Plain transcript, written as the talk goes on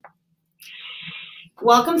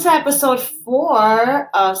Welcome to episode 4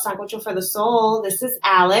 of Sancocho for the Soul. This is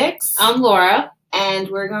Alex. I'm Laura. And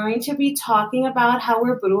we're going to be talking about how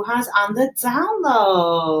we're brujas on the down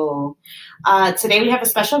low. Today we have a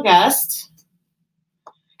special guest.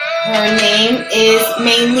 Her name is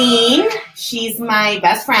Maylene. She's my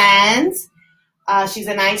best friend. She's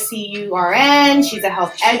an ICU-RN. She's a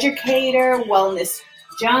health educator, wellness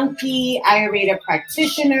junkie, Ayurveda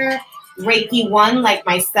practitioner, Reiki 1 like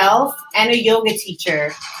myself, and a yoga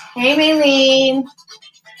teacher. Hey, Maylene.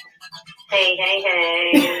 Hey.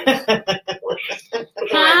 Hi.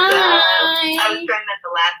 I was trying not to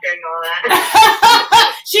laugh during all that.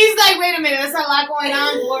 She's like, wait a minute, there's a lot going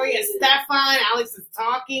on. Gloria, Stefan, Alex is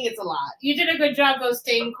talking. It's a lot. You did a good job though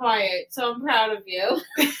staying quiet, so I'm proud of you.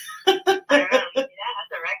 I don't know. Yeah,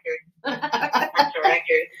 that's a record. That's a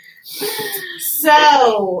record.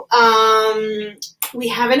 So, we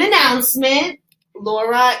have an announcement.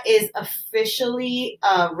 Laura is officially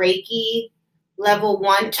a Reiki level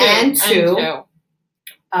 1 and 2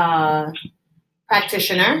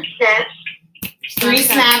 practitioner. Yes. 3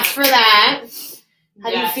 snaps for that.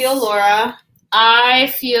 How do you feel, Laura? I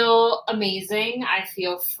feel amazing. I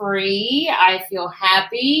feel free. I feel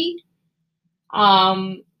happy.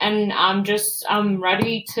 And I'm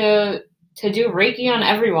ready to do Reiki on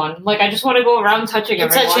everyone. Like, I just want to go around touching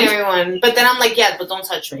everyone. Touching everyone. But then I'm like, yeah, but don't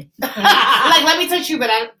touch me. Like, let me touch you, but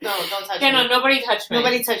don't touch me. Yeah, no, nobody touch me.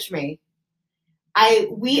 Nobody touch me.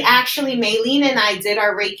 We actually, Maylene and I did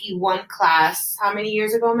our Reiki 1 class. How many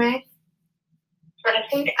years ago, May?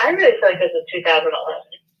 I really feel like this was 2011.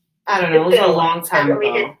 I don't know. It was a long time ago.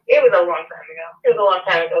 It was a long time ago. It was a long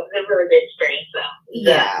time ago. It was a really good experience, though.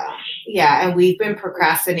 Yeah. And we've been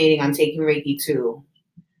procrastinating on taking Reiki 2.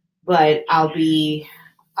 But I'll be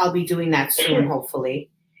doing that soon,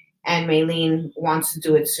 hopefully. And Maylene wants to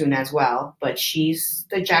do it soon as well. But she's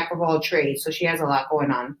the jack of all trades, so she has a lot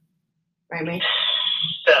going on. Right, May?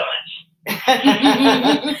 So much.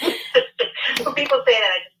 When people say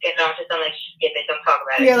that, I just get nauseous. I'm like, skip it. Don't talk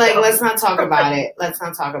about it. You're like, let's not talk about it. Let's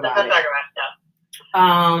not talk about it. Let's not talk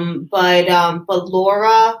about stuff. But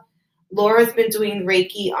Laura's been doing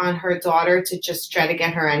Reiki on her daughter to just try to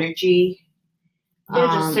get her energy. Yeah,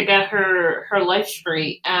 just to get her life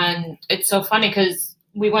straight. And it's so funny because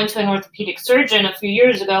we went to an orthopedic surgeon a few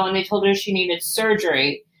years ago and they told her she needed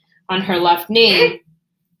surgery on her left knee.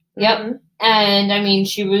 Yep. Mm-hmm. And I mean,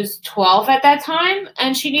 she was 12 at that time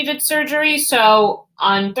and she needed surgery. So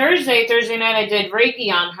on Thursday night, I did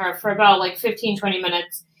Reiki on her for about like 15, 20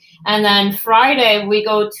 minutes. And then Friday, we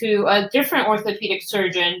go to a different orthopedic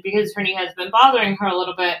surgeon because her knee has been bothering her a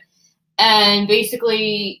little bit. And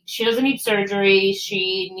basically, she doesn't need surgery.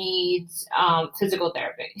 She needs physical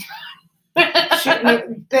therapy.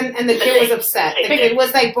 And the kid was upset. The kid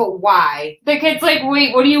was like, but why? The kid's like,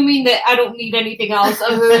 wait, what do you mean that I don't need anything else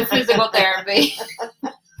other than physical therapy?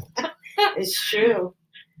 It's true.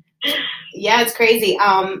 Yeah, it's crazy.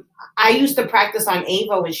 I used to practice on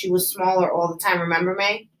Ava when she was smaller all the time. Remember,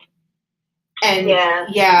 May? And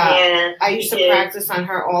yeah, I used to practice on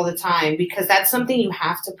her all the time because that's something you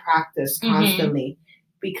have to practice constantly. Mm-hmm.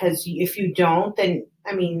 Because if you don't, then,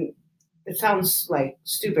 I mean, it sounds like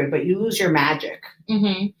stupid, but you lose your magic.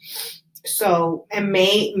 Mm-hmm. So, and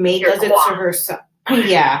May does it to herself.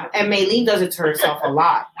 Yeah, and Maylene does it to herself a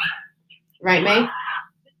lot. Right, May?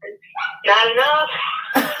 Not enough.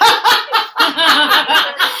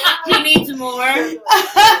 He needs more. I'm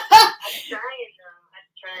trying.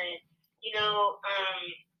 I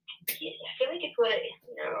feel like it's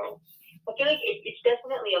I feel like it's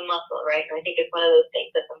definitely a muscle, right? And I think it's one of those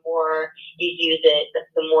things that the more you use it,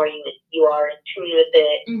 the more you are in tune with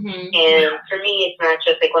it. Mm-hmm. And for me, it's not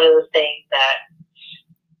just like one of those things that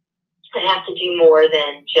I have to do more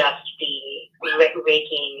than just be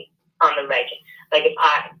raking on the reg. Like if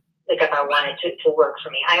I wanted to work for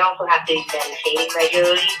me, I also have to be meditating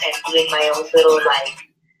regularly and doing my own little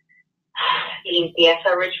eating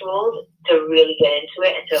fiesta rituals to really get into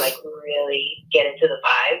it and to really get into the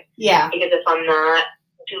vibe. Yeah. Because if I'm not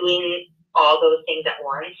doing all those things at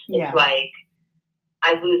once, it's like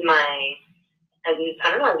I lose the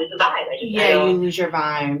vibe. You lose your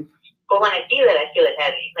vibe. But when I feel it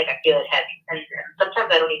heavy. Like I feel it heavy. And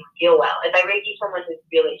sometimes I don't even feel well. If I Reiki someone who's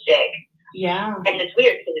really sick. Yeah. And it's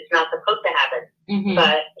weird because it's not supposed to happen. Mm-hmm.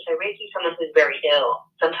 But if I Reiki someone who's very ill,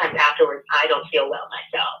 sometimes afterwards I don't feel well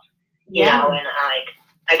myself. You know, and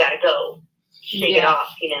I gotta go shake it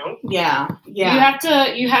off, Yeah.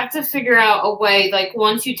 You have to figure out a way, like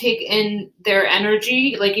once you take in their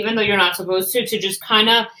energy, like even though you're not supposed to just kind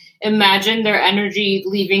of imagine their energy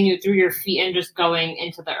leaving you through your feet and just going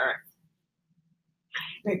into the earth.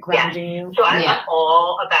 Like grounding you. So I'm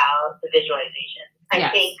all about the visualization. I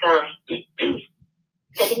think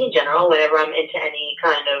in general, whenever I'm into any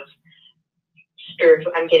kind of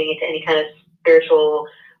spiritual, I'm getting into any kind of spiritual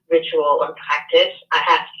ritual or practice,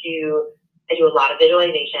 I do a lot of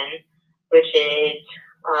visualization, which is,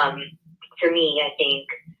 for me, I think,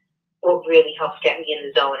 what really helps get me in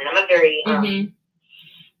the zone. And I'm a very,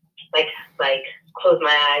 like close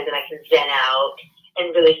my eyes and I can zen out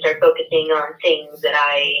and really start focusing on things that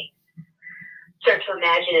I start to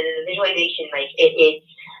imagine. And in the visualization, like, it's,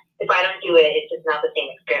 if I don't do it, it's just not the same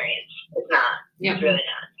experience. It's not. Yep. It's really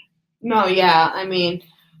not. No, yeah. I mean,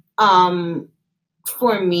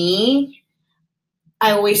 for me,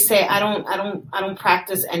 I always say I don't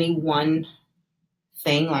practice any one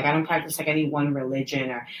thing. Like, I don't practice like any one religion,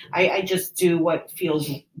 or I just do what feels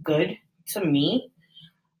good to me.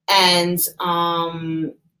 And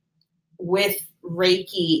with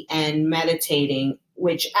Reiki and meditating,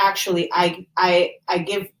 which actually I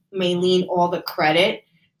give Maylene all the credit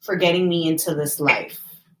for getting me into this life,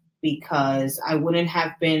 because I wouldn't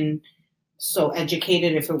have been so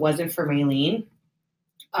educated if it wasn't for Maylene.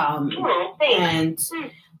 And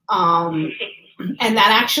that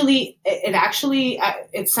actually,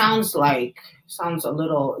 it sounds a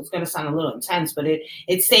little, it's going to sound a little intense, but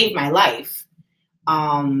it saved my life.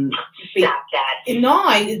 Stop that. No,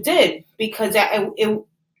 it did, because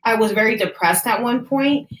I was very depressed at one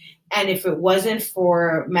point, and if it wasn't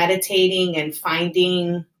for meditating and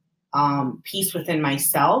finding peace within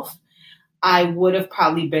myself, I would have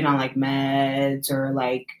probably been on like meds, or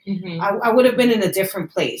like I would have been in a different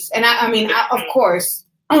place. And I mean, of course,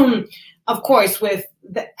 with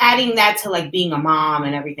adding that to like being a mom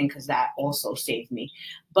and everything, because that also saved me.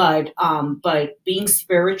 But being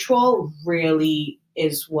spiritual really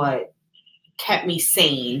is what kept me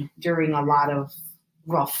sane during a lot of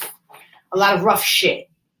rough shit,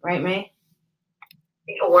 right, May?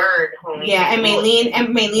 Word, homie. Yeah, and Maylene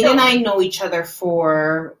and I know each other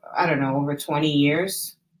for, I don't know, over 20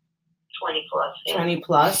 years. 20 plus. Yeah. 20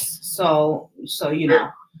 plus. So you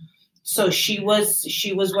know. So she was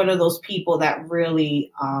one of those people that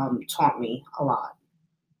really taught me a lot.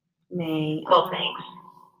 May. Well, thanks.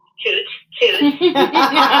 Toot. We're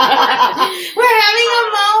having a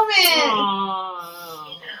moment.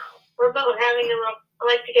 We're both having I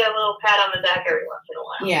like to get a little pat on the back every once in a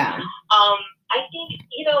while. Yeah. I think,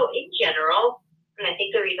 in general, and I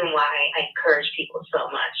think the reason why I encourage people so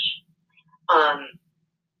much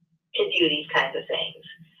to do these kinds of things,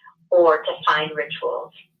 or to find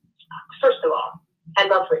rituals. First of all, I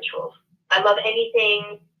love rituals. I love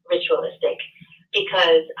anything ritualistic,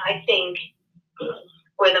 because I think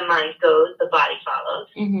where the mind goes, the body follows.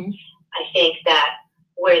 I think that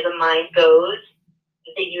where the mind goes,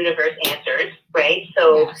 the universe answers, right?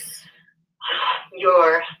 So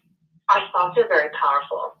our thoughts are very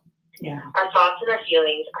powerful. Yeah. Our thoughts and our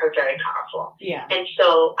feelings are very powerful. Yeah. And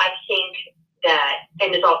so I think that,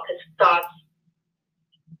 and it's all, because thoughts,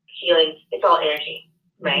 feelings, it's all energy,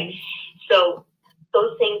 right? So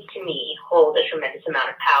those things to me hold a tremendous amount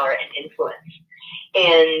of power and influence.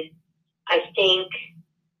 And I think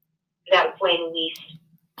that when we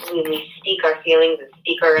speak our feelings and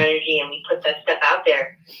speak our energy, and we put that stuff out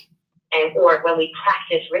there, or when we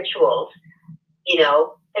practice rituals,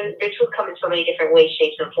 and rituals come in so many different ways,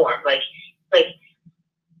 shapes, and forms. Like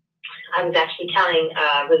I was actually telling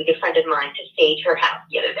a really good friend of mine to sage her house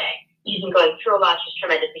the other day. She's been going through a lot. She's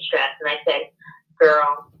tremendously stressed. And I said,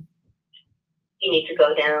 girl, you need to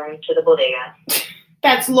go down to the bodega.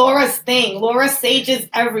 That's Laura's thing. Laura sages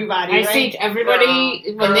everybody. I sage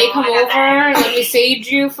everybody when they come over. Let me sage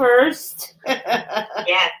you first.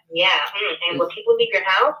 Yeah. And when people leave your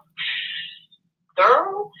house,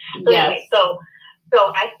 girl. So anyway, so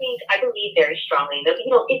I believe very strongly that,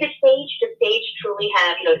 if it's sage, does sage truly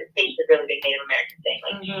have, sage is a really big Native American thing,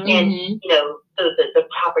 and the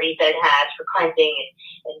properties that it has for cleansing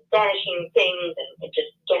and banishing things and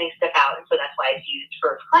just getting stuff out, and so that's why it's used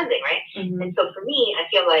for cleansing, right? And so for me, I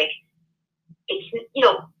feel like it's,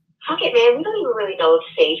 fuck it, man, we don't even really know if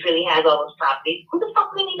sage really has all those properties. Who the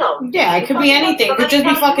fuck really knows? Yeah, it could be anything. It could just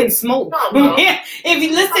be fucking smoke. No. If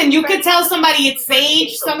you listen, you could tell somebody it's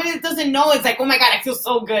sage. Somebody that doesn't know, it's like, oh my God, I feel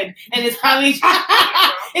so good. And it's probably,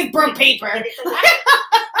 it's burnt paper.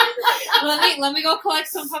 let me go collect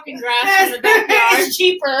some fucking grass in the backyard. It's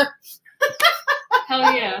cheaper.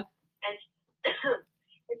 Hell yeah. And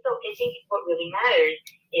so I think what really matters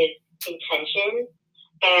is intention,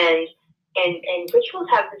 and rituals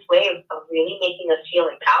have this way of really making us feel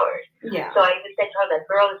empowered. Yeah. So I even said to her, that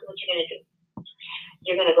girl, this is what you're going to do.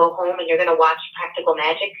 You're going to go home and you're going to watch Practical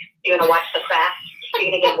Magic. You're going to watch The Craft. You're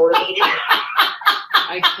going to get motivated.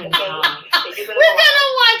 I cannot. We're going to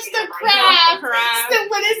watch The Craft.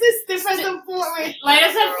 What is this? Stiff as a board. Light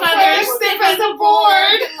as a feather, stiff as a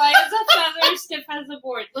board. Light as a feather, stiff as a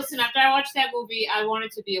board. Listen, after I watched that movie, I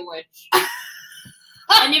wanted to be a witch.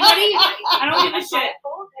 Anybody? I don't give a shit.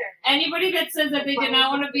 Anybody that says that they did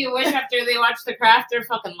not want to be a witch after they watched The Craft, they're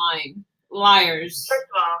fucking lying. Liars. First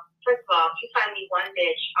of all, you find me one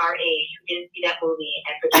bitch our age who didn't see that movie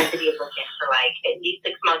and pretended to be a virgin for like at least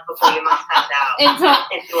 6 months before your mom found out. And she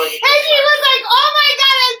was like, "Oh my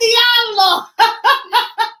God, El Diablo!"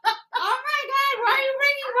 Oh my God, why are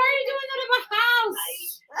you doing that in my house?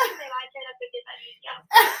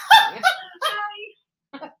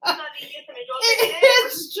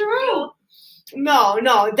 It's true.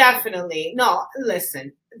 No, definitely. No,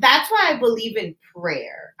 listen. That's why I believe in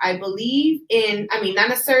prayer. I believe in, not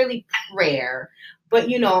necessarily prayer, but,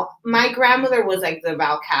 my grandmother was like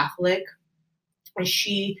devout Catholic. And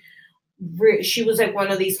she was like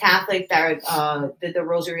one of these Catholic that did the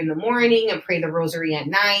rosary in the morning and prayed the rosary at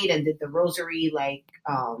night and did the rosary like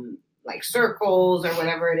circles or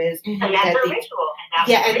whatever it is. And that's their ritual.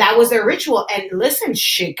 And that was their ritual. And listen,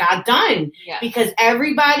 shit got done. Yeah. Because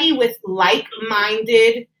everybody with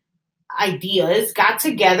like-minded ideas got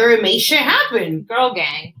together and made shit happen. Girl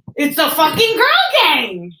gang. It's a fucking girl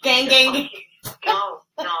gang. Gang. No.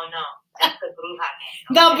 That's the Bruja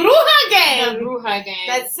gang. The Bruja gang. The Bruja gang.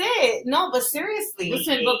 That's it. No, but seriously.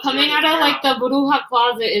 Listen, but coming out of like the Bruja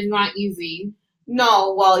closet is not easy.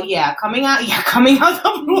 No, well, yeah, coming out the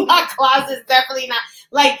Bruja closet is definitely not.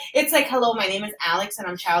 Like, it's like, hello, my name is Alex, and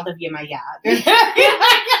I'm child of Yemaya.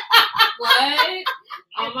 What?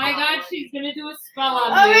 Oh my God, she's gonna do a spell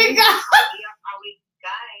on me. Oh my God. Are we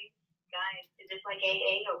guys? Is this like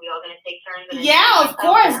AA? Are we all gonna take turns? Yeah, of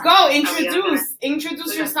course. Go introduce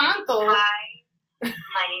your santo. Hi,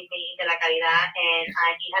 my name is Megan de la Caridad, and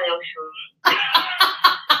I'm hija de Oshun.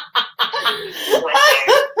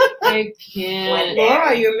 I can't.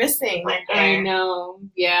 Laura, you're missing. I know.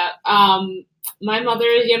 Yeah. My mother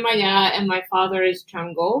is Yemaya and my father is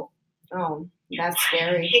Chango. Oh, that's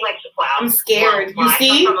scary. She likes to plow. I'm scared. Well, you see?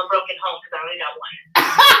 I come from a broken home because I only got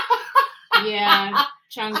one. Yeah,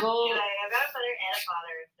 Chango. I got a mother and a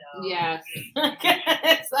father, so. Yes.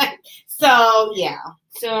 It's like, so yeah.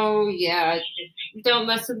 So yeah, don't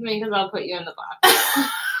mess with me because I'll put you in the box.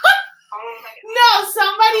 No,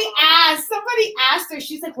 somebody asked her.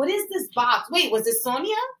 She's like, "What is this box?" Wait, was it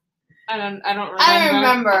Sonia? I don't remember. I don't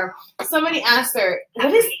remember. Somebody asked her,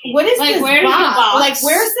 "What is like, this where's box? the box? Like,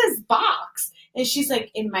 where's this box?" And she's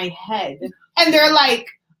like, "In my head." And they're like,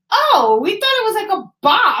 "Oh, we thought it was like a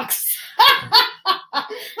box."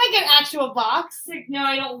 Like an actual box. Like, no,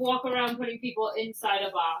 I don't walk around putting people inside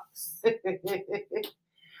a box.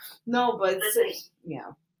 No, but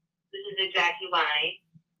yeah. This is exactly why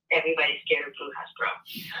everybody's scared of Brujas, bro.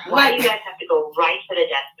 Why do you guys have to go right to the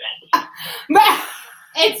deathbed?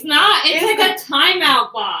 It's not. It's like a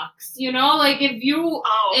timeout box, you know. Like if you're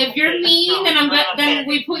mean, then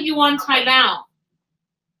we put you on timeout.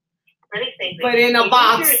 Really safely. But in a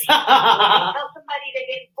box. Tell somebody they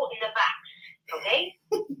didn't put in the box, okay?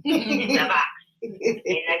 In the box, in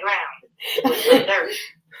the ground, with the dirt,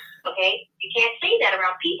 okay? You can't say that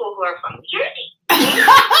around people who are from Jersey.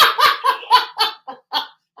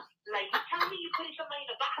 Like, you tell me you're putting somebody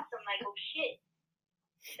in a box, I'm like, oh shit.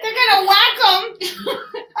 They're gonna whack them.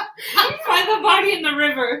 Find the body in the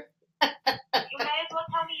river. You might as well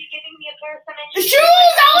tell me you're giving me a pair of cement shoes.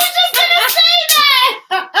 I was just gonna say that.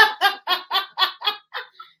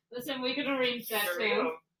 Listen, we could arrange that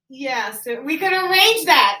too. Yeah, so we could arrange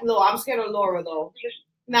that. No, I'm scared of Laura though.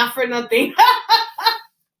 Not for nothing.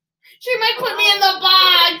 She might put me in the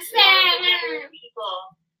box.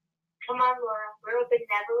 People. Come on, Laura. We're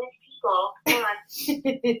benevolent people. Come on.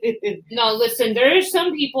 No, listen. There are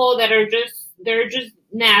some people that are just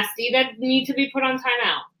nasty that need to be put on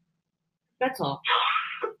timeout. That's all.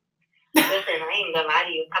 Listen, I ain't gonna lie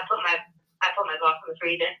to you. I put my box in the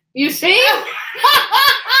freezer. You see?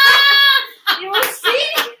 You see?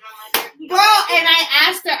 Bro, and I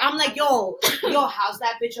asked her, I'm like, yo, how's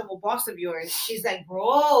that bitch of a boss of yours? She's like,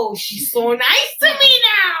 bro, she's so nice to me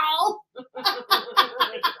now.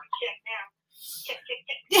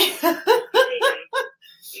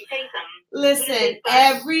 Listen,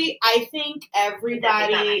 I think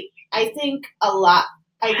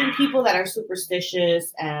people that are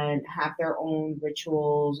superstitious and have their own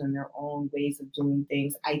rituals and their own ways of doing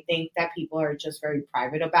things, I think that people are just very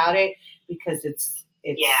private about it because it's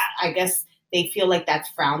I guess they feel like that's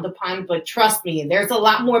frowned upon. But trust me, there's a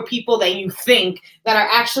lot more people than you think that are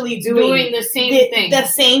actually doing the same thing. The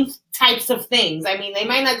same types of things. I mean, they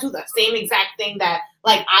might not do the same exact thing that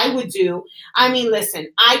like I would do. I mean,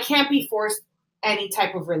 listen, I can't be forced any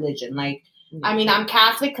type of religion. Like I mean, I'm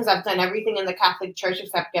Catholic because I've done everything in the Catholic Church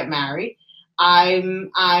except get married.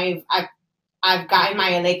 I've gotten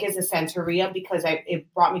my Aleques de Santeria because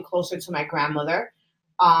it brought me closer to my grandmother.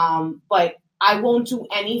 But I won't do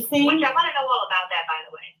anything. Which I want to know all about that, by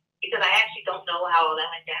the way, because I actually don't know how all that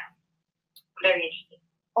went down. I'm very interested.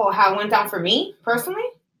 Oh, how it went down for me personally?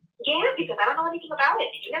 Yeah, because I don't know anything about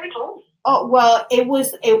it. You never told me. Oh, well, it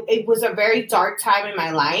was a very dark time in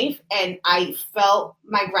my life, and I felt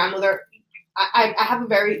my grandmother. I have a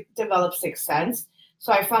very developed sixth sense,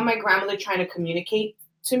 so I found my grandmother trying to communicate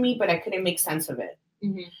to me, but I couldn't make sense of it.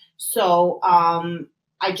 Mm-hmm. So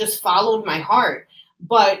I just followed my heart.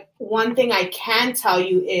 But one thing I can tell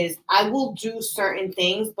you is I will do certain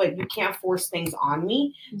things, but you can't force things on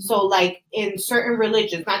me. Mm-hmm. So like in certain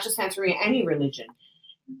religions, not just Santeria, any religion,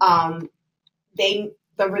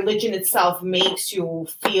 the religion itself makes you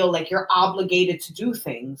feel like you're obligated to do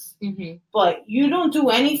things. Mm-hmm. But you don't do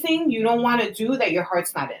anything you don't want to do that your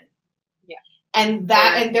heart's not in. Yeah. And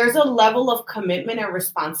there's a level of commitment and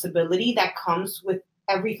responsibility that comes with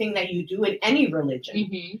everything that you do in any religion.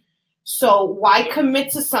 Mm-hmm. So why commit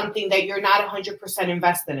to something that you're not 100%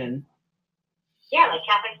 invested in? Yeah, like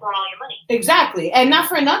Catholics want all your money. Exactly. And not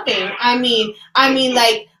for nothing. I mean,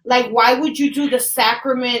 like why would you do the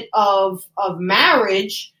sacrament of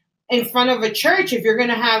marriage in front of a church if you're going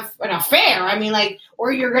to have an affair? I mean, like,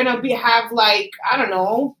 or you're going to have like, I don't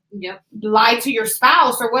know, lie to your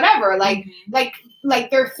spouse or whatever. Like, mm-hmm. like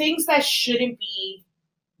there are things that shouldn't be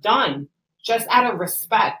done just out of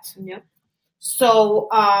respect. Yep. So,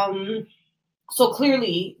 so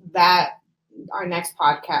clearly that our next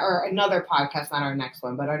podcast or another podcast, not our next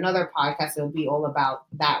one, but another podcast, it'll be all about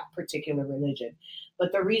that particular religion.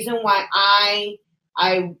 But the reason why I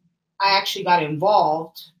actually got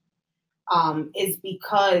involved, is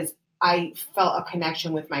because I felt a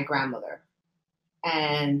connection with my grandmother,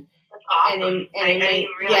 and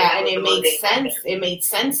it made sense. It made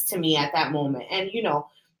sense to me at that moment, and you know.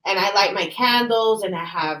 And I light my candles, and I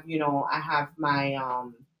have my,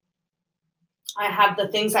 I have the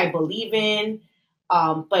things I believe in,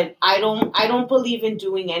 but I don't believe in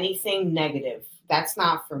doing anything negative. That's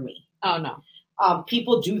not for me. Oh no.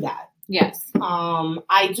 People do that. Yes.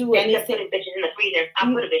 I do anything. Put bitches in the freezer.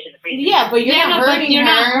 I'll put a bitch in the freezer. Yeah, but you're not hurting her.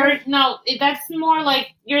 Not hurt. No, that's more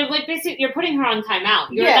like you're like basically you're putting her on timeout.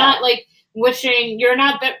 You're not like. Wishing you're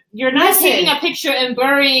not taking a picture and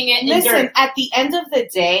burying it in dirt. At the end of the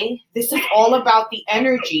day, this is all about the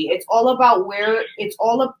energy. It's all about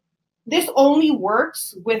this only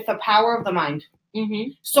works with the power of the mind.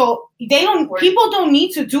 Mm-hmm. So people don't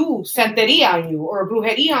need to do santeria on you or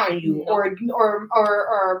brujeria on you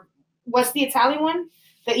or what's the Italian one?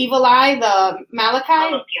 The evil eye, the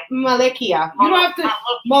Malachi? Malekia. You don't have to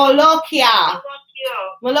Molokia.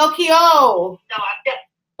 Molokio.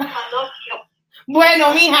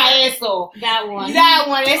 Bueno, mija, eso. That one,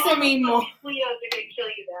 ese mismo.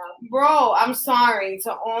 Bro, I'm sorry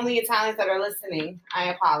to all the Italians that are listening. I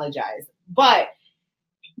apologize. But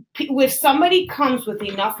if somebody comes with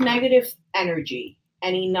enough negative energy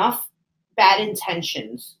and enough bad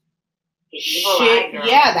intentions,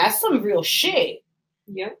 that's some real shit.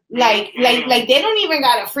 Yep. Like they don't even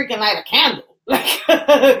gotta freaking light a candle. Like,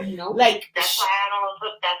 nope. Like that's why I don't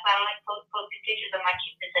like posting pictures of my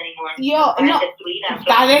cuteness anymore.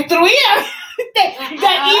 Está destruida.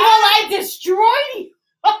 The evil eye destroyed you.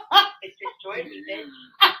 It destroyed me, bitch.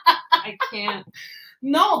 I can't.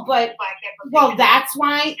 No, but that's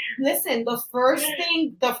why. Listen, the first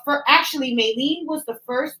thing, actually, Maylene was the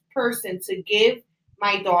first person to give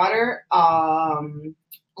my daughter una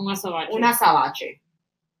sabache.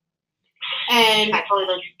 And I told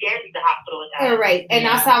her you scared me to the hospital with that. Right. And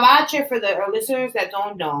azabache, for the listeners that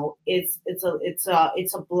don't know, it's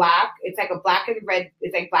like black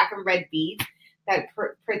and red beads that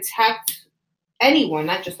protect anyone,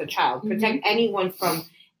 not just a child, protect anyone from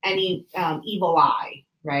any evil eye,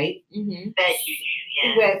 right? Mm-hmm. Bad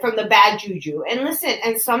juju, yeah. From the bad juju. And listen,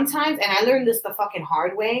 and sometimes, and I learned this the fucking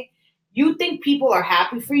hard way, you think people are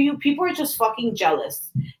happy for you, people are just fucking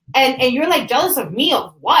jealous. And you're like, jealous of me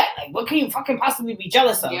of what? Like, what can you fucking possibly be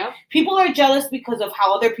jealous of? Yep. People are jealous because of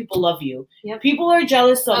how other people love you. Yep. People are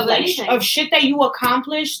jealous of of shit that you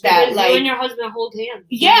accomplished. That you and your husband hold hands.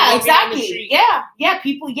 Yeah, exactly. Yeah.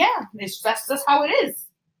 People. Yeah, that's just how it is.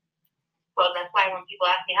 Well, that's why when people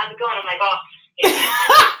ask me how's it going, I'm like, oh.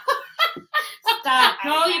 Stop.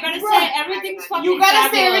 No, you gotta say everything's fucking fabulous. You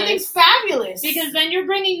gotta say everything's fabulous. Because then you're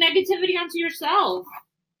bringing negativity onto yourself.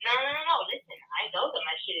 No. Listen, I know that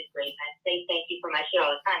my shit is great. And I say thank you for my shit all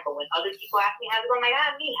the time. But when other people ask me how's it going, I'm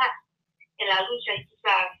like, and la lucha, you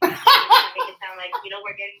stop. Make it sound like,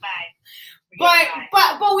 we're getting by.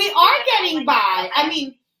 But we are getting by. I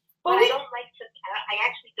mean, but I don't like to. I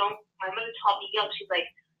actually don't. My mother taught me young. She's like,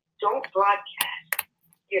 don't broadcast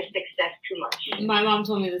your success too much. My mom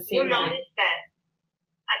told me the same. You'll notice that.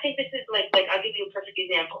 I think this is like I'll give you a perfect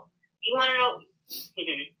example. You want to know?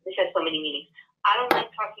 This has so many meanings. I don't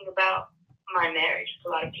like talking about my marriage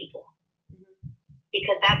with a lot of people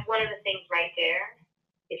because that's one of the things right there.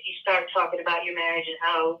 If you start talking about your marriage and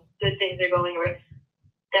how good things are going,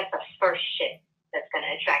 that's the first shit that's going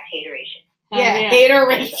to attract hateration. Yeah,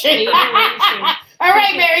 hateration. All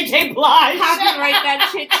right, Mary J. Blige. Copyright that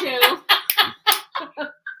shit too.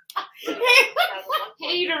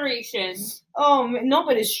 Hateration. Oh no,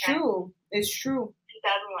 but it's true. It's true.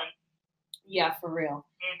 2001. Yeah, for real.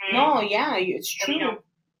 Mm-hmm. No, yeah, it's true.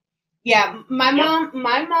 Yeah, my mom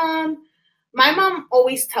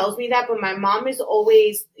always tells me that, but my mom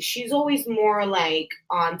she's always more like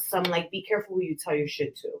on some like, be careful who you tell your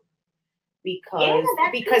shit to. Because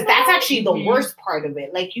that's actually the worst part of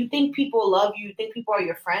it. Like, you think people love you think people are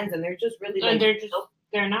your friends, and they're just really like,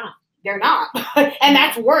 they're not. They're not. And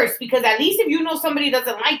that's worse, because at least if you know somebody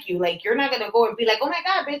doesn't like you, like, you're not going to go and be like, oh my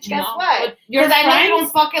God, bitch, guess what? Because I know you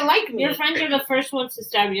don't fucking like me. Your friends are the first ones to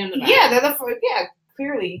stab you in the back. Yeah, they're the first. Yeah,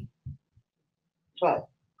 clearly. But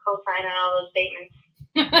co-sign on all those statements.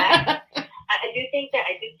 I do think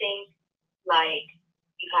like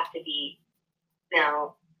you have to be.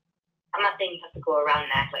 Now, I'm not saying you have to go around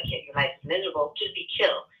and act like your life is miserable. Just be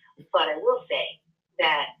chill. But I will say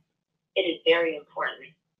that it is very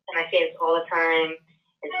important, and I say this all the time.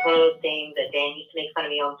 It's one of those things that Dan used to make fun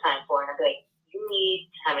of me all the time for, and I'd be like, you need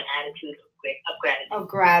to have an attitude of gratitude. Of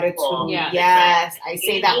gratitude. Yes. I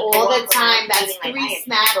say that all the time. That's 3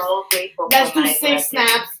 snaps. So let's do 6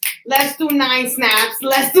 snaps. Let's do 9 snaps.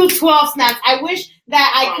 Let's do 12 snaps. I wish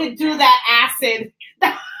that I could do that acid.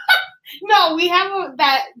 No, we have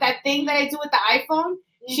that thing that I do with the iPhone.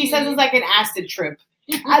 Mm-hmm. She says it's like an acid trip.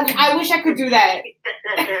 I wish I could do that.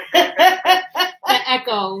 The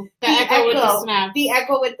echo with the snaps. The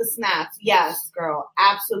echo with the snaps. Yes, girl.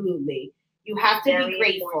 Absolutely. You have to be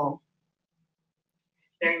grateful.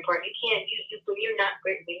 Very important. You can't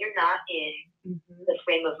when you're not in the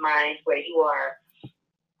frame of mind where you are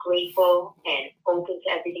grateful and open to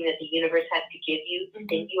everything that the universe has to give you,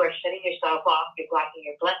 then you are shutting yourself off, you're blocking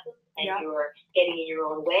your blessings, and you're getting in your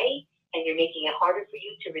own way, and you're making it harder for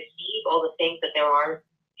you to receive all the things that there are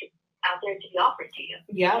out there to be offered to you.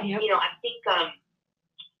 Yeah. I think, I'm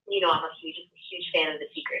a huge fan of The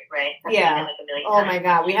Secret, right? I've seen it like a million times. My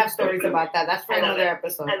God, we have stories about that. That's for another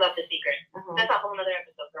episode. I love The Secret. That's a whole other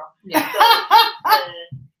episode, girl. Yeah.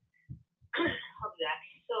 I'll be back.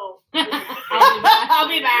 So, I'll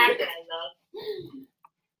be back. That I love.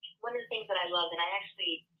 One of the things that I love, and I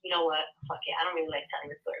actually, you know what? Fuck it. I don't really like telling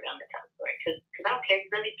the story, but I'm going to tell the story because I don't care.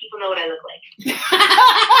 None of these people know what I look like.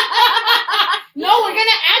 No, we're going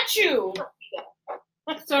to at you.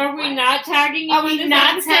 So are we not tagging you? Are we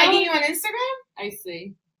not tagging you on Instagram? I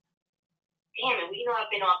see. Damn it, I've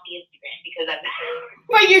been off the Instagram because I've been.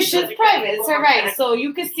 But your shit's private. It's all right. So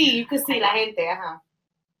you can see la gente,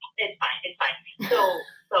 It's fine.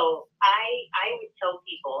 So I would tell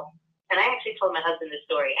people, and I actually told my husband this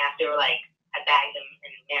story after I bagged him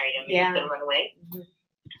and married him and he's gonna run away. Mm-hmm.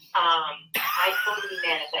 I totally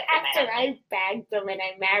manifested after I bagged him and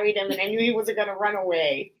I married him and I knew he wasn't gonna run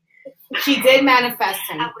away. She did manifest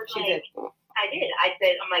him. She did. I did. I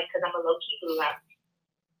said, because I'm a low-key blue house.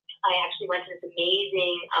 I actually went to this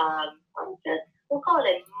amazing, we'll call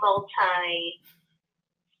it a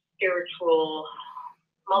multi-spiritual,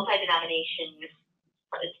 multi-denomination, it's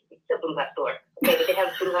a blue house store. Okay, but they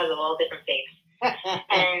have blue houses of all different faiths.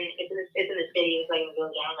 And it's in the city, it's like in the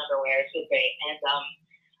village, I don't remember where, it's so great. And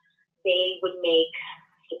they would make,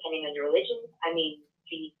 depending on your religion, the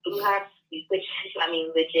blue house,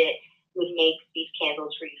 legit, would make these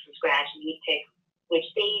candles for you from scratch, and you would pick which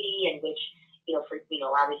deity and which, obviously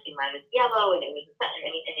mine was yellow, and it was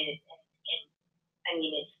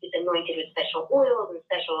it's anointed with special oils and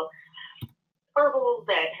special herbals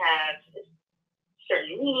that have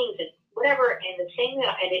certain meanings and whatever. And the thing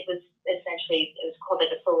it was called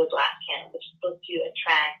like a solar glass candle, which is supposed to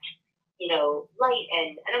attract, light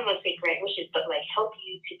and I don't want to say grant wishes, but help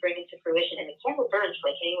you to bring it to fruition. And the candle burns for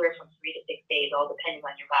anywhere from 3 to 6 days, all depending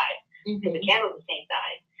on your vibe. Because the candle's the same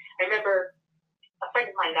size. I remember a friend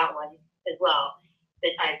of mine got one as well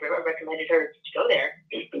that I recommended her to go there.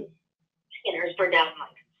 And hers burned out in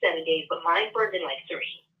 7 days, but mine burned in 3.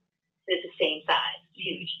 It's the same size. It's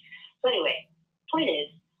huge. So anyway, point is,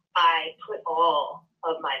 I put all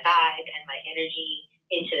of my vibe and my energy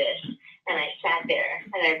into this, and I sat there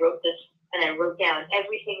and I wrote this and I wrote down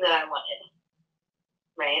everything that I wanted,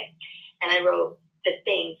 right? And I wrote the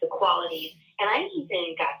things, the qualities, and I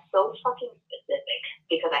even got so fucking specific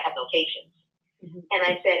because I have no patience. Mm-hmm. And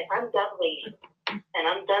I said, I'm done waiting, and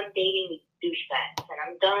I'm done dating these douchebags, and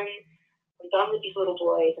I'm done with these little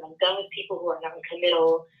boys, and I'm done with people who are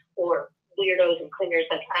non-committal or weirdos and clingers.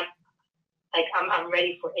 I'm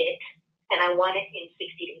ready for it, and I want it in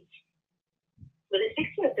 60 days. Was it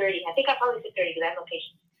 60 or 30? I think I probably said 30 because I have no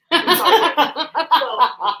patience.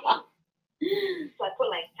 So I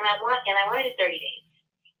put and I wanted it 30 days.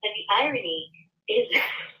 And the irony is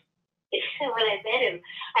when I met him,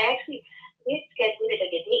 we had scheduled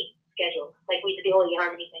like a date schedule, like we did the Holy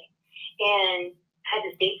Harmony thing, and had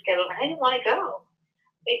this date schedule, and I didn't want to go.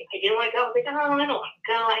 I didn't want to go. I was like, oh, I don't want to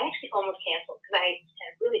go. I actually almost canceled because I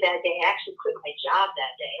had a really bad day. I actually quit my job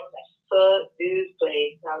that day. I was like, fuck this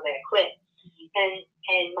place. And I was like, I quit. And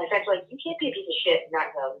my friends were like, you can't be a piece of shit and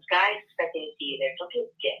not go. This guy's expecting to see you there. Don't be a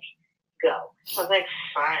dick. Go. I was like,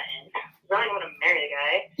 fine. I don't even want to marry the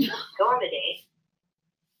guy. Go on the date.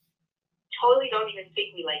 Totally don't even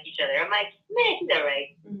think we like each other. I'm like, man, he's all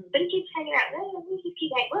right. Mm-hmm. But he keeps hanging out. We'll just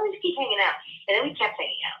keep hanging out. And then we kept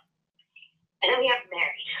hanging out. And then we got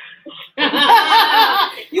married.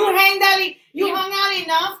 You hung out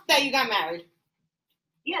enough that you got married.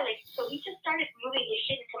 Yeah, so he just started moving his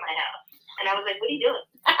shit into my house. And I was like, what are you doing?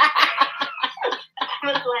 I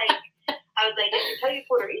was like, I can tell you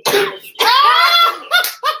Puerto Rico. I was like,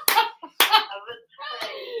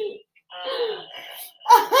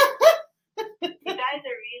 you guys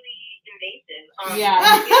are really invasive. Yeah.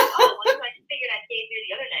 I just figured I'd stay here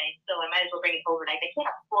the other night, so I might as well bring it overnight. I can't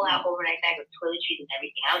have a full-out overnight bag with toiletries and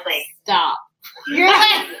everything. I was like, stop. You're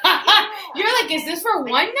like, is this for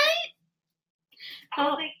one night? I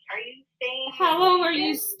was like, are you staying? How long are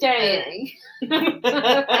you staying? I don't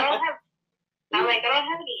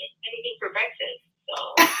have anything for breakfast,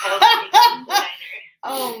 so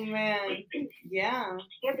oh man, yeah.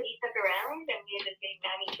 Yeah, but he stuck around, and we ended up getting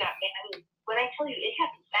married. When I tell you, it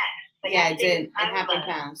happened fast. It did. It happened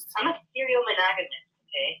fast. I'm a serial monogamist.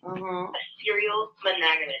 Okay. A serial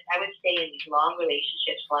monogamist. I would stay in these long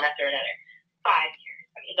relationships, one after another, 5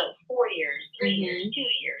 years. 4 years, 3 years, 2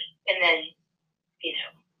 years, and then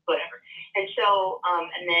whatever. And so,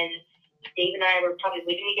 and then Dave and I were probably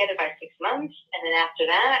living together about 6 months, and then after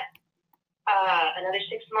that, another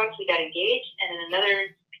 6 months we got engaged, and then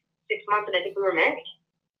another 6 months, and I think we were married.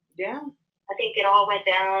 Yeah. I think it all went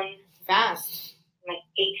down fast. Like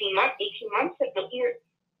 18 months, like a year.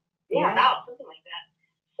 Yeah, about something like that.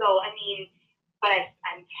 So but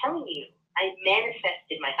I'm telling you, I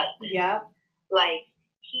manifested my husband. Yeah.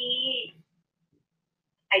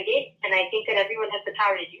 I did, and I think that everyone has the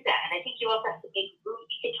power to do that. And I think you also have to make room.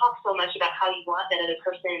 You can talk so much about how you want that other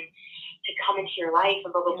person to come into your life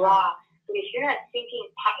and blah, blah, blah. But if you're not thinking,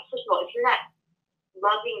 first of all, if you're not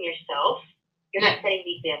loving yourself, you're not setting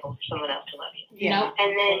the example for someone else to love you. Yeah.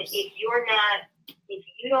 And then if you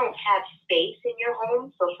don't have space in your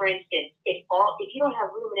home, so for instance, if you don't have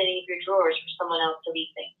room in any of your drawers for someone else to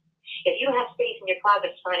leave things, if you don't have space in your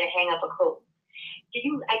closet for someone to hang up a coat,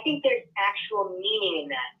 I think there's actual meaning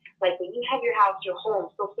in that. Like when you have your house, your home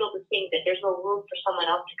so filled with things that there's no room for someone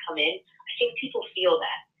else to come in, I think people feel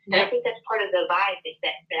that. Yep. And I think that's part of the vibe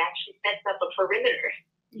that actually sets up a perimeter.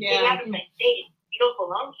 Yeah. You have to say, hey, you don't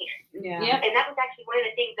belong here. Yeah. Yep. And that was actually one of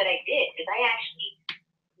the things that I did, is I actually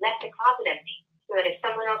left the closet empty so that if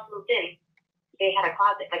someone else moved in, they had a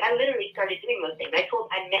closet. Like I literally started doing those things.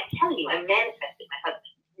 I'm telling you, I manifested my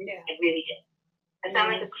husband. Yeah. I really did. I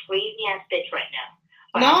sound like a crazy ass bitch right now.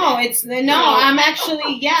 I'm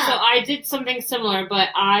actually, yeah. So I did something similar, but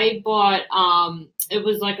I bought, it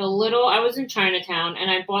was like I was in Chinatown,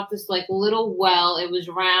 and I bought this like little well. It was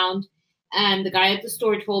round, and the guy at the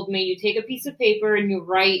store told me, you take a piece of paper and you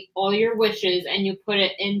write all your wishes and you put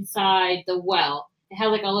it inside the well. It had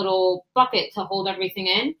like a little bucket to hold everything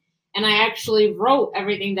in, and I actually wrote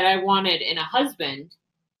everything that I wanted in a husband.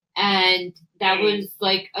 And that was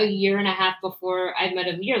like a year and a half before I met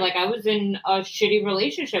Amir. Like I was in a shitty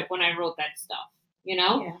relationship when I wrote that stuff,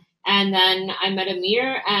 Yeah. And then I met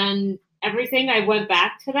Amir, and everything, I went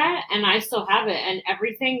back to that, and I still have it. And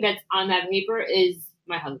everything that's on that paper is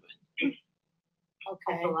my husband. Okay.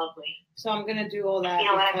 That's lovely. So I'm going to do all that. You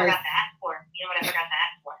know what I forgot to ask for?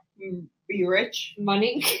 Be rich?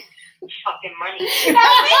 Money? Fucking money.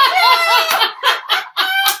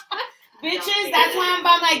 Bitches, that's why I'm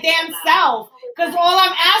by my damn self. Because all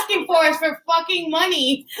I'm asking for is for fucking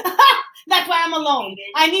money. That's why I'm alone.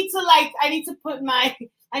 I need to put my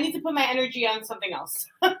energy on something else.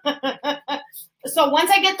 So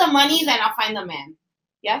once I get the money, then I'll find the man.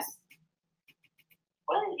 Yes?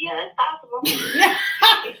 Well, yeah, that's possible.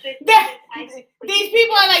 These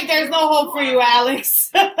people are like, there's no hope for you,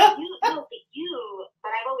 Alex. But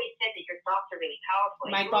I've always said that your thoughts are really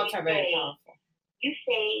powerful. My thoughts are very powerful. You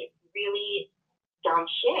say really dumb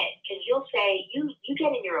shit because you'll say you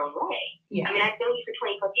get in your own way. Yeah. I mean, I've known you for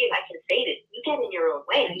 20 plus years. I can say this. You get in your own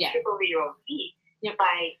way. You trip over your own feet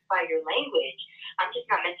by your language. I'm just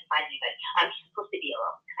not meant to find anybody. I'm just supposed to be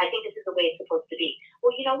alone. I think this is the way it's supposed to be.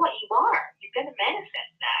 Well, you know what? You are. You're going to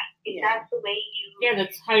manifest that. If that's the way you... Yeah,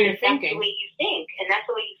 that's how you're thinking. That's the way you think, and that's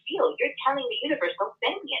the way you feel. You're telling the universe, don't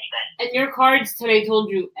send me anything. And your cards today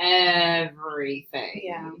told you everything.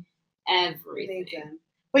 Yeah. Everything.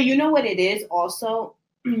 But you know what it is also?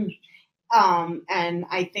 And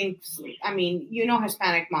I think, I mean, you know,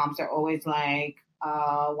 Hispanic moms are always like,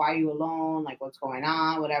 why are you alone? Like, what's going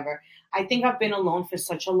on? Whatever. I think I've been alone for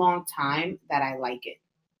such a long time that I like it.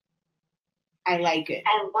 I like it.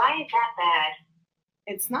 And why is that bad?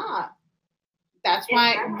 It's not. That's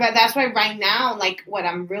why right now, like, what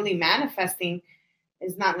I'm really manifesting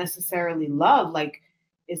is not necessarily love. Like,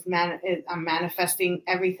 I'm manifesting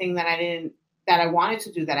everything that I wanted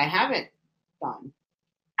to do that I haven't done.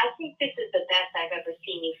 I think this is the best I've ever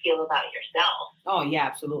seen you feel about yourself. Oh, yeah,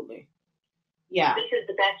 absolutely. Yeah. This is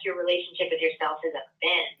the best your relationship with yourself has ever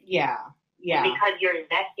been. Yeah. Yeah. Because you're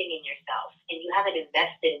investing in yourself, and you haven't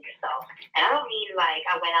invested in yourself. And I don't mean like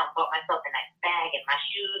I went out and bought myself a nice bag and my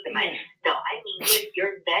shoes and no, I mean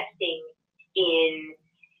you're investing in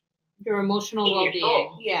your emotional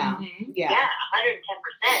well-being. Yeah. Mm-hmm. Yeah. Yeah,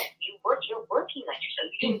 110%. You're working on yourself.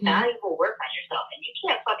 You're doing valuable work on yourself, and you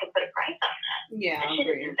can't fucking put a price on that. Yeah. That shit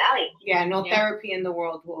is invaluable. Yeah, no therapy in the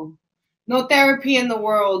world will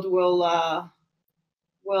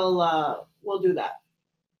do that.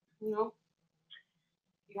 You know?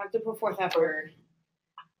 You have to put forth effort.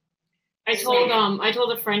 I told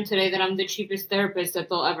a friend today that I'm the cheapest therapist that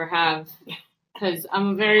they'll ever have because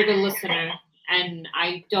I'm a very good listener, and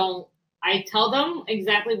I tell them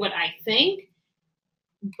exactly what I think,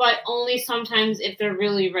 but only sometimes if they're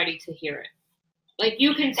really ready to hear it. Like,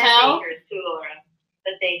 you can tell. That's dangerous too, Laura.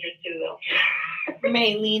 That's dangerous too, though.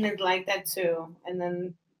 Maylene is like that too, and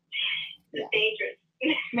then it's dangerous.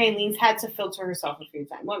 Maylene's had to filter herself a few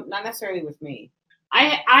times. Well, not necessarily with me.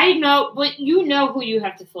 I know, but you know who you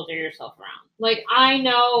have to filter yourself around. Like, I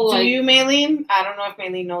know. Do you, Maylene? I don't know if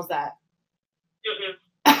Maylene knows that. Mm-hmm.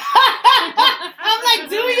 I'm like,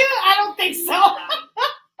 do you? I don't think so. I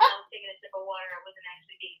was taking a sip of water. I wasn't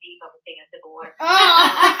actually being deep. I was taking a sip of water.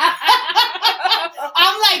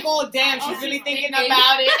 I'm like, oh, damn, she's really thinking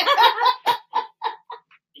about it.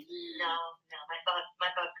 No, my thoughts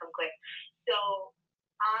come quick. So,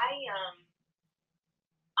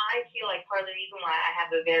 I feel like part of the reason why I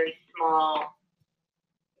have a very small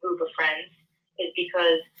group of friends is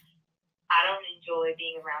because I don't enjoy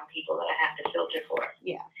being around people that I have to filter for.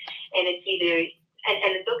 Yeah. And it's either,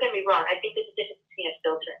 and don't get me wrong, I think there's a difference between a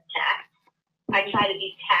filter and tact. I try to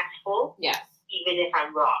be tactful, even if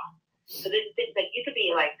I'm raw. So there's things like you could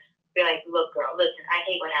be like, look, girl, listen, I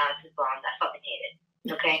hate when Alex is blonde. I fucking hate it.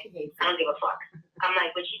 Okay? I don't give a fuck. I'm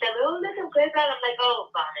like, when she said, oh, look, I'm good, I'm like,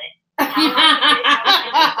 oh, vomit. I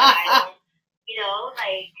don't,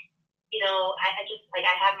 I just like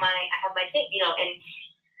I have my thing, and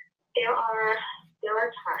there are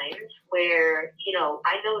times where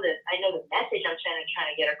I know the message I'm trying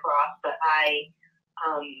to get across, but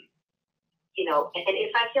and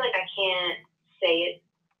if I feel like I can't say it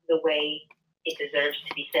the way it deserves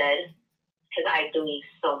to be said, because I believe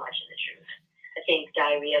so much in the truth. I think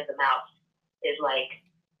diarrhea of the mouth is like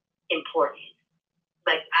important.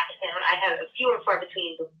 Like I have a few and far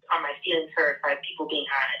between on my feelings hurt by people being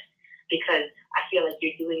honest, because I feel like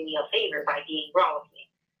you're doing me a favor by being raw with me.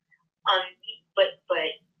 But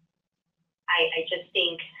I just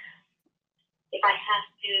think if I have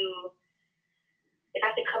to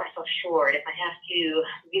cut myself short, if I have to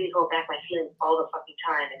really hold back my feelings all the fucking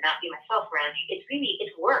time and not be myself around you,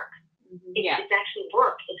 it's work. It's actually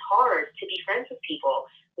work. It's hard to be friends with people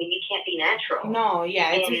when you can't be natural. No,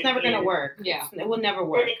 it's just never going to work. Yeah. It will never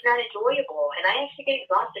work. And it's not enjoyable. And I actually get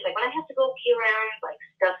exhausted. Like when I have to go be around like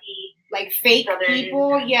stuffy, like fake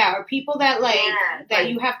people, or people that that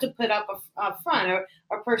you have to put up a front or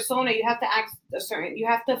a persona. You have to act a certain. You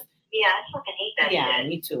have to. Yeah, I fucking hate that. Yeah, shit.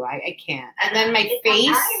 Me too. I can't. And then my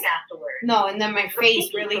face. No, and then my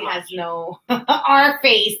face really has no. Our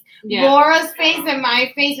face, Laura's face, and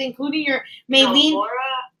my face, including your Maylene. No,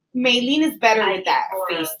 Maylene is better with that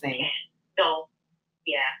face thing. So,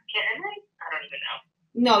 yeah. Can I don't even know.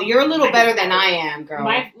 No, you're a little better than I am, girl.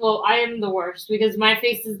 I am the worst because my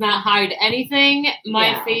face does not hide anything.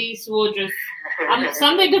 My face will just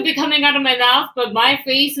something could be coming out of my mouth, but my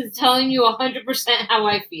face is telling you 100% how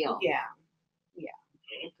I feel. Yeah,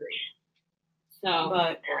 I agree.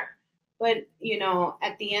 So, but you know,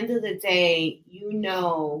 at the end of the day, you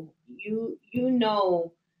know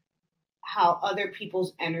how other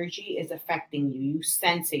people's energy is affecting you. You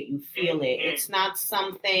sense it, you feel it. It's not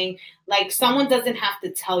something like someone doesn't have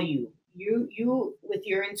to tell you. You with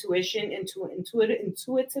your intuition,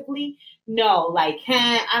 intuitively know, like,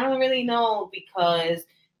 I don't really know because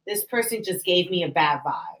this person just gave me a bad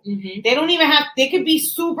vibe. Mm-hmm. They don't even have. They could be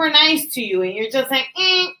super nice to you, and you're just like,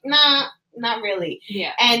 nah, not really.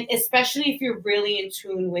 Yeah. And especially if you're really in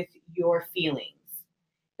tune with your feelings,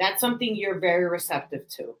 that's something you're very receptive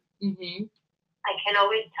to. Mm-hmm. I can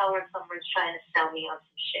always tell when someone's trying to sell me on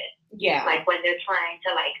some shit. Yeah. Like when they're trying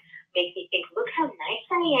to like make me think, look how nice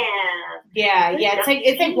I am. Yeah.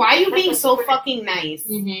 It's like, why are you being so fucking nice?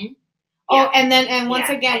 Mm-hmm. Oh, and once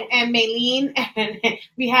again, and Maylene, and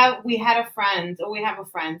we have a friend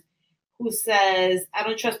who says, I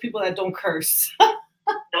don't trust people that don't curse.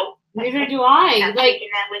 Nope. Neither do I. I've taken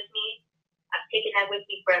that with me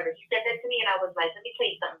forever. He said that to me, and I was like, let me tell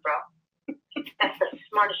you something, bro. That's the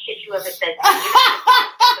smartest shit you ever said to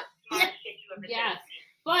me. Yes.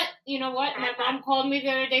 But you know what? My mom called me the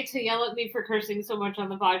other day to yell at me for cursing so much on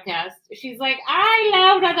the podcast. She's like, I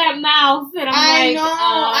loud at that mouth. And I know.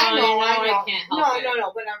 I can't help it.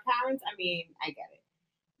 No. But our parents, I mean, I get it.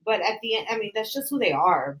 But at the end, I mean, that's just who they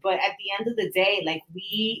are. But at the end of the day, like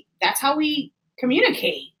that's how we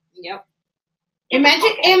communicate. Yep. Imagine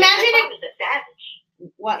if a savage.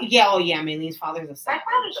 Well, yeah, Maylene's father's a savage.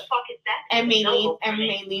 My father's a fucking savage. And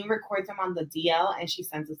Maylene records him on the DL, and she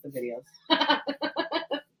sends us the videos.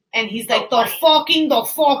 And he's like, the fucking.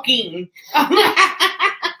 Okay.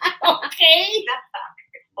 That's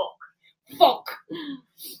fuck. It's Fuck.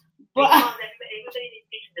 But everybody thinks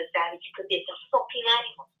it's a savage because it's a fucking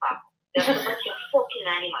animal. There's a bunch of fucking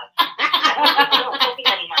animals.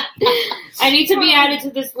 I need to be added to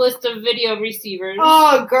this list of video receivers.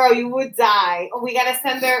 Oh, girl, you would die. Oh, we gotta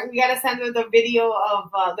send her the video of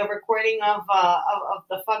the recording of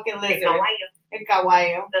the fucking lizard. In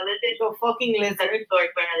Caguayo. The lizard. The fucking lizard. That's a story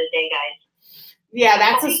for another day, guys. Yeah,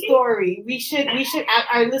 that's a story. We should.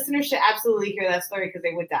 Our listeners should absolutely hear that story because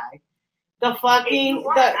they would die. The fucking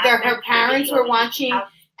her parents were watching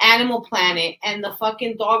Animal Planet, and the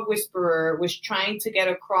fucking dog whisperer was trying to get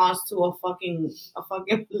across to a fucking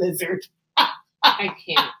lizard. I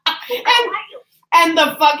can't. And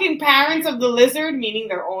the fucking parents of the lizard, meaning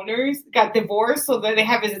their owners, got divorced so that they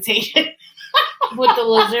have visitation. With the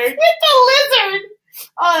lizard? With the lizard!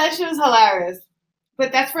 Oh, that shit was hilarious.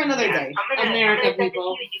 But that's for another day. America,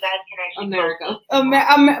 people. America.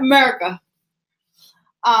 America.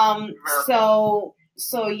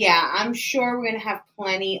 So yeah, I'm sure we're going to have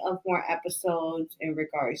plenty of more episodes in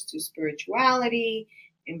regards to spirituality,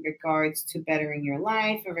 in regards to bettering your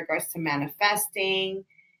life, in regards to manifesting,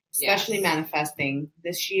 especially manifesting.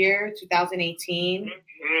 This year, 2018,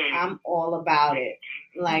 I'm all about it.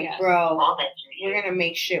 Like, bro, we're going to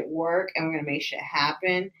make shit work and we're going to make shit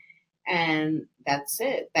happen. And that's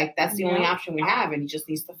it. Like, that's the only option we have. And it just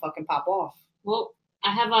needs to fucking pop off. Well,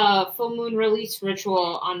 I have a full moon release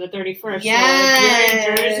ritual on the 31st. Yes. So if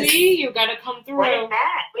you're in Jersey, you got to come through. What is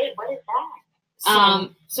that? Wait, what is that?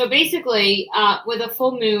 So basically, with a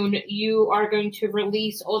full moon, you are going to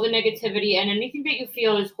release all the negativity and anything that you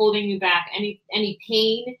feel is holding you back. Any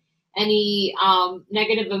pain, any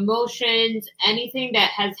negative emotions, anything that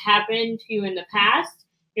has happened to you in the past,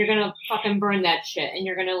 you're going to fucking burn that shit and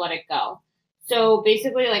you're going to let it go. So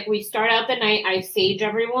basically, like, we start out the night, I sage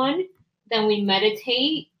everyone. Then we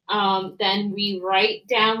meditate, then we write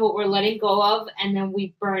down what we're letting go of, and then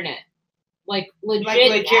we burn it. Like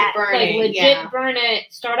legit burn it,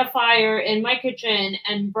 start a fire in my kitchen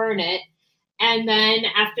and burn it. And then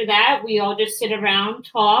after that, we all just sit around,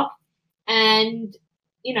 talk, and,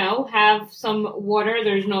 you know, have some water.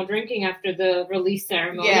 There's no drinking after the release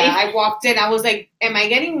ceremony. Yeah, I walked in. I was like, am I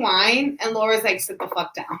getting wine? And Laura's like, sit the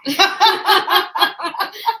fuck down.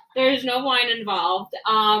 There's no wine involved.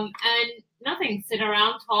 And nothing. Sit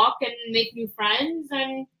around, talk, and make new friends,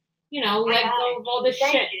 and, you know, let go of all this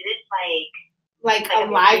shit. Do this like a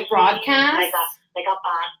live broadcast? Like a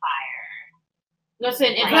bonfire.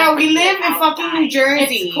 Listen, no, we live in fucking New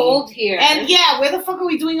Jersey. It's cold here. And yeah, where the fuck are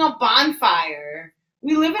we doing a bonfire?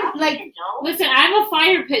 We live in, like... Listen, I have a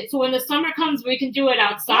fire pit, so when the summer comes, we can do it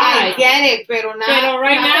outside. I get it, pero not,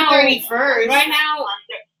 right now, the 31st. Right now...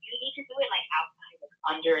 You need to do it, like, outside, like,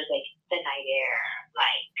 under, like, the night air.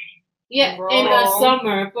 Like... Yeah, bro. In the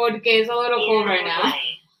summer, porque it's a little cold right now.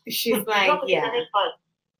 She's like, no, yeah.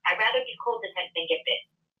 I'd rather be cold than get bit.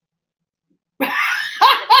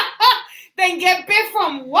 Then get bit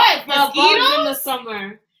from what? Mosquitoes in the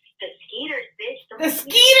summer. The skeeters, bitch. The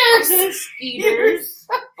skeeters. The skeeters.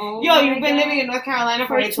 Oh, yo, you've been living in North Carolina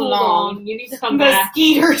for too long. You need to come back. The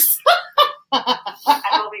skeeters. I've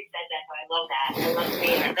always said that, so I love that. I love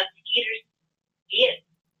saying that. The skeeters. Yes.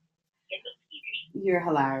 Get the skeeters. You're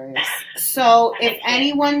hilarious. So, if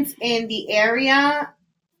anyone's in the area,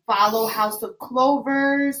 follow House of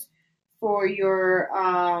Clovers for your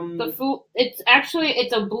the food. It's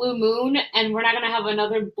a blue moon, and we're not gonna have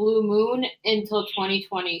another blue moon until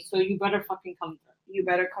 2020. So you better fucking come through. You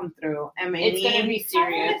better come through. I mean, it's gonna be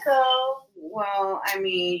serious. Well, I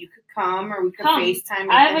mean, you could come, or we could FaceTime.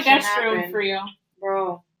 I have a guest room for you,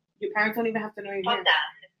 bro. Your parents don't even have to know you're here.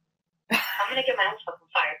 I'm gonna get my house fucking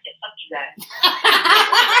fired. Fuck you guys.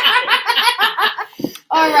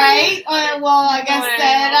 All right. Well, I guess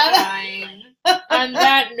on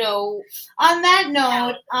that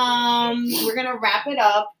note, we're gonna wrap it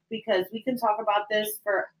up because we can talk about this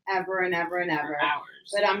forever and ever and ever.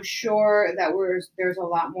 Hours. But I'm sure that there's a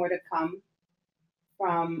lot more to come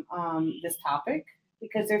from this topic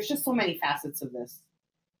because there's just so many facets of this.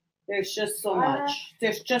 There's just so much.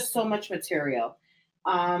 There's just so much material.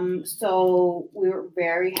 So we're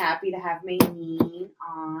very happy to have Maylene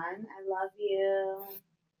on. I love you.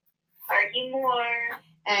 Party more.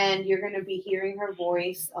 And you're going to be hearing her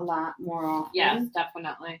voice a lot more often. Yes,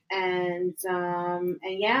 definitely. And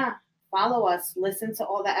yeah, follow us. Listen to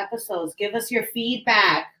all the episodes. Give us your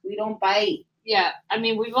feedback. We don't bite. Yeah, I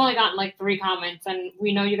mean, we've only gotten like 3 comments, and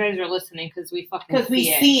we know you guys are listening because we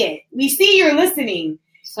see it. We see you're listening.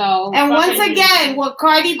 So, and once again, what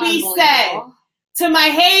Cardi B said to my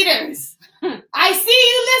haters, I see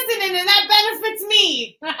you listening, and that benefits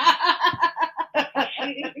me.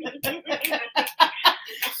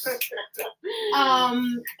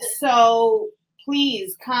 So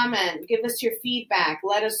please comment, give us your feedback,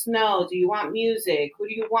 let us know. Do you want music? Who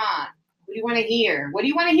do you want? What do you want to hear? What do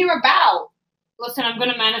you want to hear about? Listen, I'm going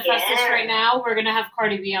to manifest this right now. We're going to have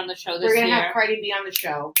Cardi B on the show this year. We're going to have Cardi B on the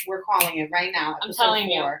show. We're calling it right now. I'm telling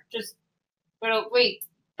 4. You. Wait.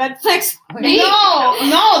 That's next week.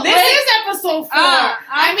 No, this is episode 4.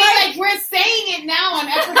 I mean, like, we're saying it now on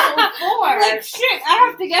episode 4. Like, shit, I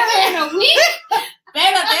have to get her in a week?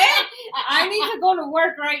 I need to go to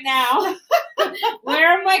work right now. Where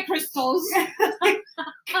are my crystals?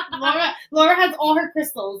 Laura has all her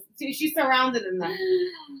crystals. She's surrounded in them.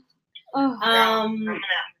 I'm gonna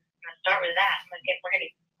start with that. I'm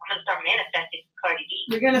gonna start manifesting Cardi B.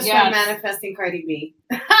 We're gonna start manifesting Cardi B.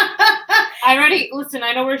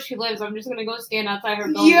 I know where she lives. I'm just gonna go stand outside her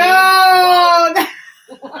building. Yo!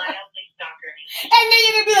 And then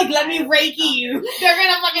you're gonna be like, let me Reiki you. They're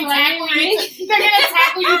gonna fucking tackle you. They're gonna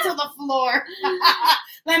tackle you to the floor.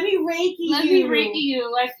 Let me Reiki you. Let me Reiki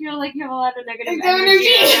you. I feel like you have a lot of negative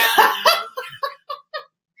energy.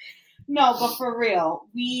 No, but for real,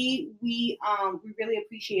 we really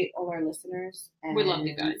appreciate all our listeners. And, we love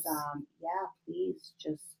you guys. Please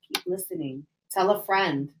just keep listening. Tell a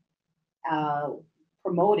friend.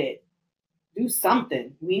 Promote it. Do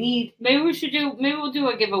something. Maybe we'll do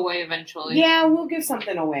a giveaway eventually. Yeah, we'll give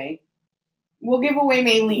something away. We'll give away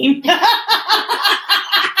Maylene. Maylene,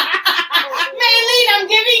 I'm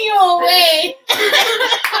giving you away.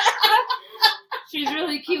 She's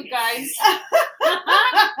really cute, guys.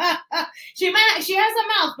 She has a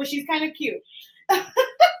mouth, but she's kind of cute.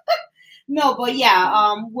 No, but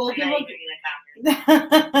yeah, we'll give her.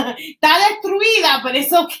 Está destruida, but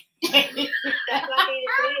it's okay.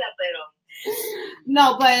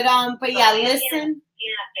 No, but yeah, listen.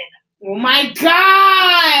 Oh my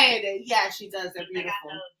God! Yeah, she does. They're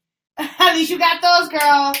beautiful. At least you got those,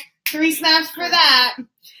 girl. 3 snaps for that.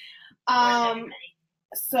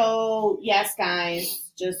 So yes,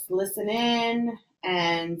 guys, just listen in,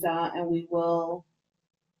 and we will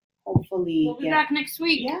hopefully. We'll be back next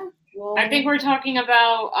week. Yeah, I think we're talking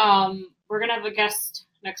about. We're gonna have a guest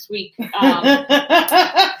next week.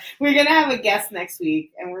 We're gonna have a guest next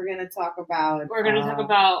week, and we're gonna talk about. We're gonna talk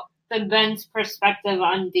about the men's perspective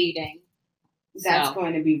on dating. That's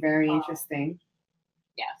going to be very interesting.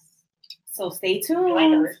 Yes. So stay tuned. Do I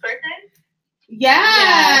know this person?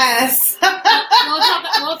 Yes.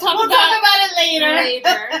 We'll talk about it later.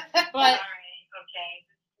 But all right, okay.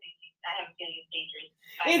 I have a feeling it's dangerous.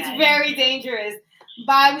 It's very dangerous.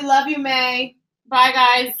 Bye. We love you, May. Bye,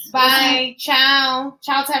 guys. Bye. Ciao.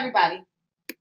 Ciao to everybody.